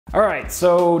All right,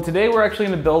 so today we're actually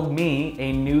gonna build me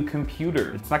a new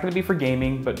computer. It's not gonna be for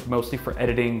gaming, but mostly for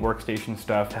editing, workstation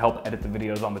stuff to help edit the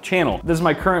videos on the channel. This is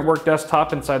my current work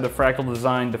desktop inside the Fractal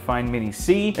Design Defined Mini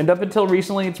C, and up until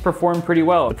recently, it's performed pretty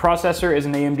well. The processor is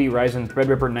an AMD Ryzen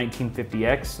Threadripper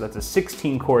 1950X, so that's a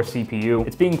 16-core CPU.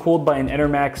 It's being cooled by an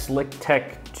Enermax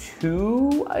LickTech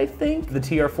 2, I think, the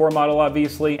TR4 model,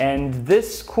 obviously, and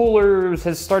this cooler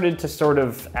has started to sort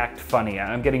of act funny.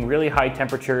 I'm getting really high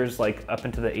temperatures, like up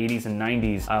into the 80s and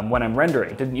 90s when I'm rendering.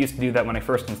 It didn't used to do that when I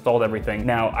first installed everything.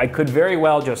 Now, I could very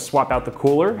well just swap out the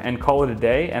cooler and call it a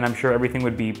day, and I'm sure everything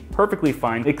would be perfectly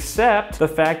fine, except the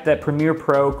fact that Premiere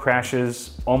Pro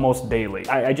crashes almost daily.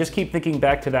 I just keep thinking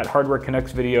back to that Hardware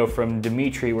Canucks video from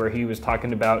Dimitri where he was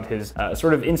talking about his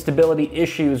sort of instability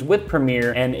issues with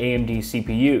Premiere and AMD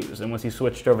CPUs. And once he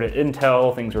switched over to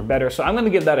Intel, things were better. So I'm gonna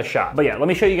give that a shot. But yeah, let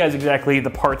me show you guys exactly the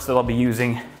parts that I'll be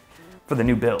using for the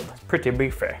new build. Pretty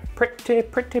beefy.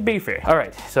 Pretty beefy. All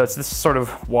right, so it's this sort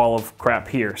of wall of crap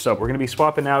here. So we're gonna be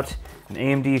swapping out an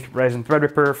AMD Ryzen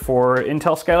Threadripper for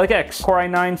Intel Skylake X, Core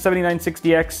i9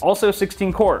 7960X, also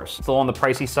 16 cores. It's a little on the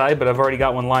pricey side, but I've already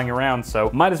got one lying around, so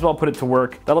might as well put it to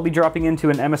work. That'll be dropping into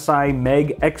an MSI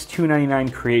Meg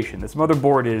X299 Creation. This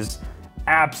motherboard is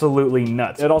absolutely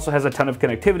nuts. It also has a ton of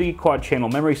connectivity, quad channel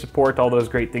memory support, all those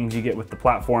great things you get with the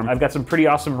platform. I've got some pretty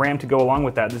awesome RAM to go along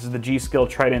with that. This is the G-Skill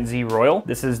Trident Z Royal.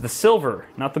 This is the silver,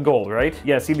 not the gold, right?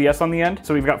 Yeah, see the S on the end?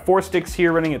 So we've got 4 sticks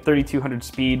here running at 3200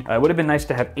 speed. It would have been nice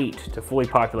to have 8 to fully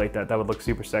populate that. That would look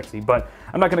super sexy, but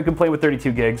I'm not gonna complain with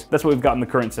 32 gigs. That's what we've got in the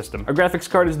current system. Our graphics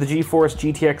card is the GeForce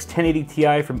GTX 1080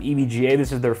 Ti from EVGA.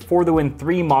 This is their For the Win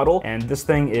 3 model, and this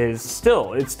thing is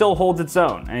it still holds its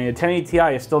own. I mean, a 1080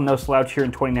 Ti is still no slouch here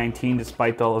in 2019,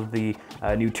 despite all of the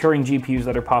new Turing GPUs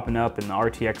that are popping up and the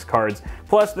RTX cards.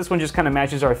 Plus, this one just kind of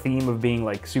matches our theme of being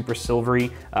like super silvery.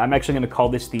 I'm actually going to call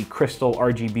this the Crystal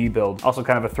RGB build. Also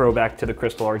kind of a throwback to the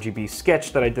Crystal RGB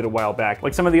sketch that I did a while back.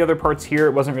 Like some of the other parts here,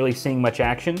 it wasn't really seeing much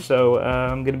action, so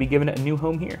I'm going to be giving it a new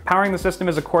home here. Powering the system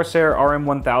is a Corsair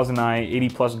RM1000i 80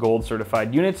 plus gold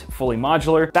certified unit, fully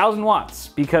modular, 1000 watts,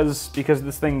 because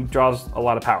this thing draws a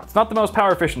lot of power. It's not the most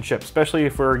power efficient chip, especially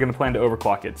if we're going to plan to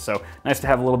overclock it, so nice to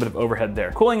have a little bit of overhead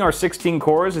there. Cooling our 16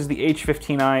 cores is the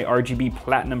H15i RGB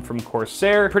Platinum from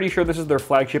Corsair. Pretty sure this is their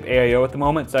flagship AIO at the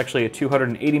moment. It's actually a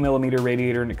 280mm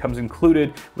radiator, and it comes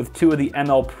included with 2 of the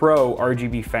ML Pro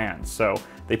RGB fans, so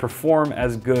they perform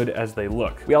as good as they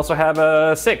look. We also have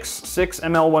six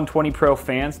ML120 Pro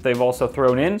fans they've also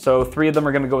thrown in. So 3 of them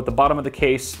are gonna go at the bottom of the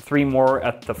case, 3 more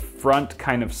at the front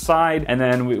kind of side, and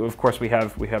then of course we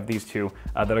have these 2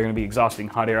 that are gonna be exhausting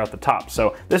hot air out the top.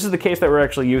 So this is the case that we're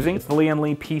actually using. It's the Lian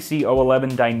Li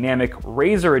PC011 Dynamic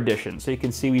Razer Edition. So you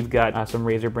can see we've got some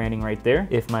Razer branding right there.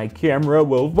 If my camera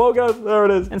will focus, there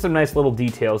it is. And some nice little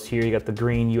details here. You got the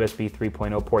green USB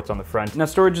 3.0 ports on the front. Now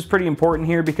storage is pretty important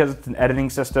here because it's an editing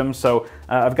system, so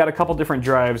I've got a couple different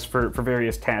drives for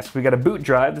various tasks. We got a boot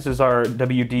drive. This is our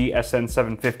WD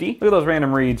SN750. Look at those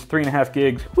random reads, 3.5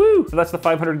 gigs. Woo! So that's the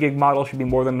 500 gig model, should be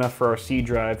more than enough for our C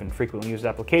drive and frequently used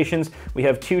applications. We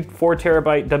have 2 4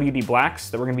 terabyte WD Blacks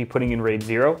that we're gonna be putting in RAID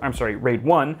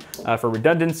 1 for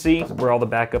redundancy, where all the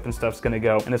backup and stuff's gonna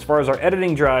go. And as far as our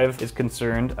editing drive is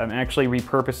concerned, I'm actually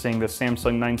repurposing the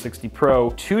Samsung 960 Pro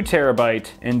 2 terabyte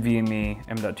NVMe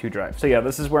M.2 drive. So yeah,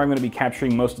 this is where I'm gonna be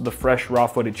capturing most of the fresh raw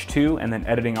footage too, and then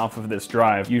editing off of this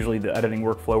drive. Usually the editing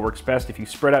workflow works best if you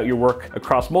spread out your work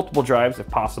across multiple drives if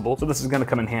possible, so this is gonna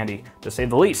come in handy to say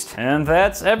the least. And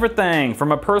that's everything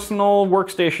from a personal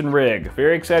workstation rig.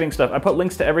 Very exciting stuff. I put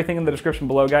links to everything in the description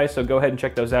below, guys, so go ahead and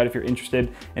check those out if you're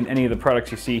interested in any of the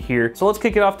products you see here. So let's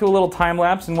kick it off to a little time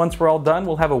lapse, and once we're all done,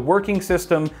 we'll have a working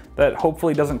system that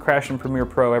hopefully doesn't crash in Premiere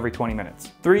Pro every 20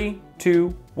 minutes. 3,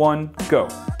 2, 1, go.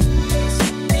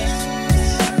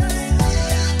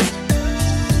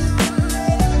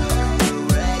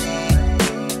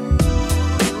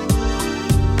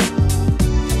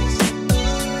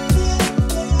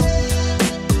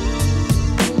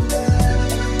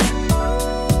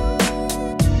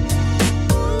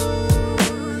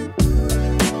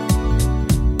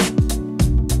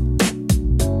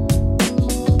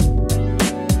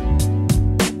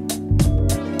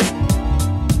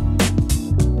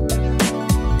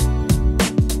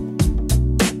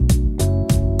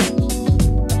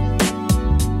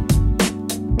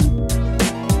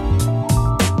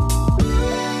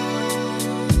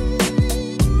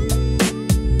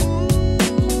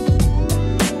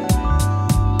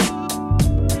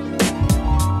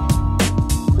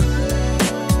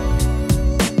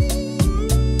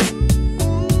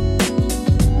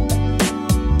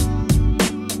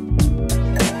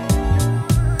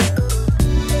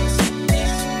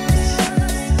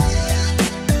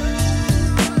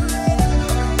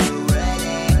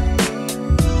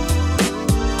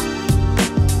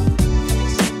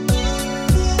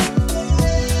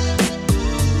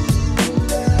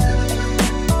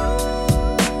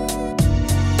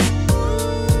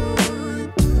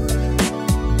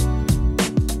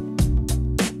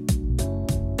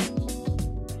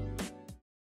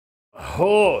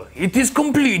 Oh, it is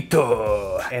complete.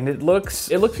 And it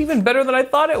looks even better than I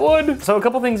thought it would. So a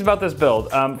couple things about this build.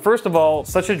 First of all,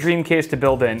 such a dream case to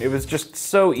build in. It was just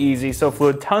so easy, so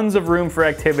fluid, tons of room for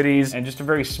activities, and just a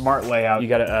very smart layout. You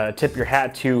gotta tip your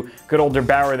hat to good old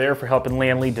Bauer there for helping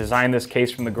Lian Li design this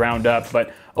case from the ground up.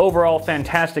 But overall,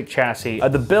 fantastic chassis.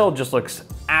 The build just looks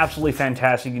absolutely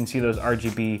fantastic. You can see those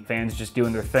RGB fans just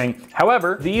doing their thing.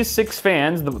 However, these 6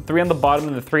 fans, the 3 on the bottom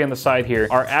and the 3 on the side here,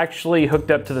 are actually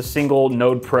hooked up to the single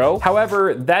Node Pro.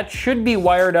 However, that should be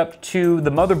wired up to the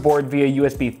motherboard via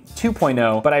USB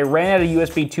 2.0, but I ran out of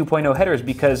USB 2.0 headers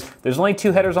because there's only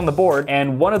 2 headers on the board,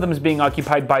 and one of them is being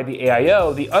occupied by the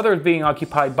AIO, the other is being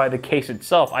occupied by the case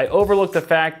itself. I overlooked the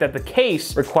fact that the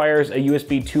case requires a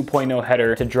USB 2.0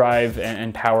 header to drive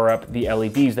and power up the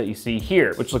LEDs that you see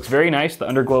here, which looks very nice, the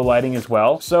underglow lighting as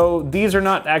well. So these are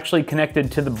not actually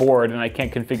connected to the board, and I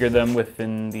can't configure them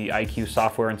within the iCUE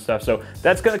software and stuff, so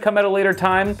that's gonna come at a later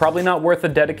time. Probably not worth a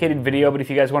dedicated video, but if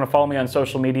you guys wanna follow me on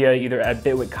social media, either at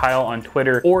BitwitKyle on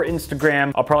Twitter or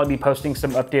Instagram, I'll probably be posting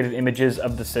some updated images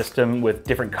of the system with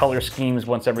different color schemes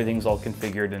once everything's all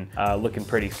configured and looking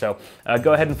pretty. So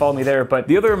go ahead and follow me there. But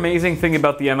the other amazing thing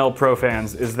about the ML Pro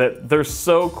fans is that they're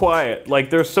so quiet. Like,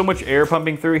 there's so much air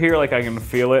pumping through here, like I can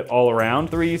feel it all around.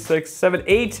 3, 6, 7,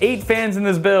 8 fans in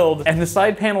this build, and the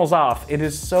side panel's off. It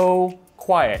is so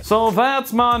quiet. So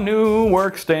that's my new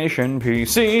workstation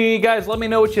PC. Guys, let me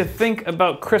know what you think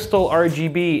about Crystal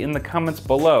RGB in the comments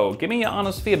below. Give me your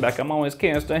honest feedback. I'm always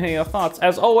curious to hear your thoughts.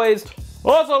 As always,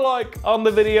 also like on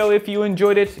the video if you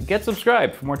enjoyed it. Get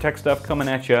subscribed for more tech stuff coming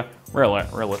at you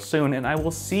real soon, and I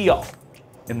will see y'all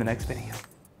in the next video.